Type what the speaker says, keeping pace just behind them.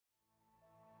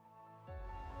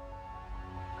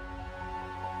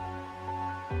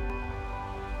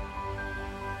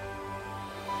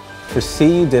For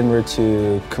CU Denver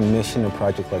to commission a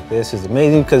project like this is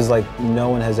amazing because no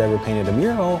one has ever painted a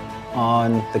mural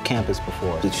on the campus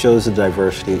before. It shows the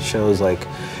diversity. It shows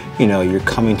you're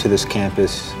coming to this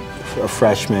campus a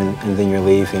freshman and then you're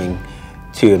leaving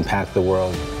to impact the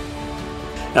world.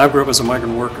 I grew up as a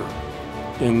migrant worker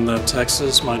in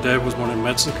Texas. My dad was born in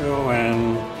Mexico,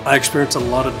 and I experienced a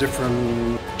lot of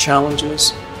different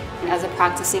challenges. As a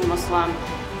practicing Muslim,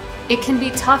 it can be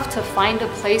tough to find a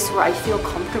place where I feel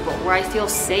comfortable, where I feel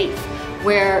safe,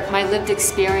 where my lived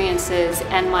experiences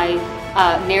and my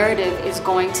narrative is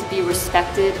going to be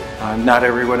respected. Not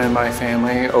everyone in my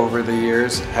family over the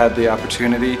years had the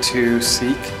opportunity to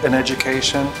seek an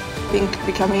education. I think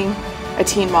becoming a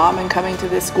teen mom and coming to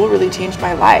this school really changed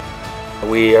my life.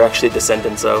 We are actually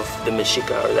descendants of the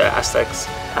Mexica, or the Aztecs.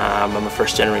 I'm a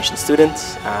first-generation student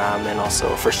and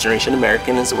also a first-generation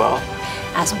American as well.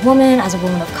 As a woman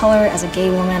of color, as a gay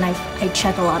woman, I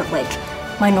check a lot of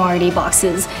minority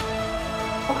boxes.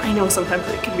 I know sometimes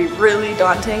it can be really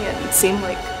daunting and seem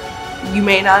like you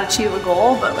may not achieve a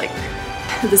goal, but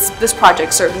this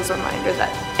project serves as a reminder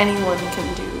that anyone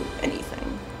can do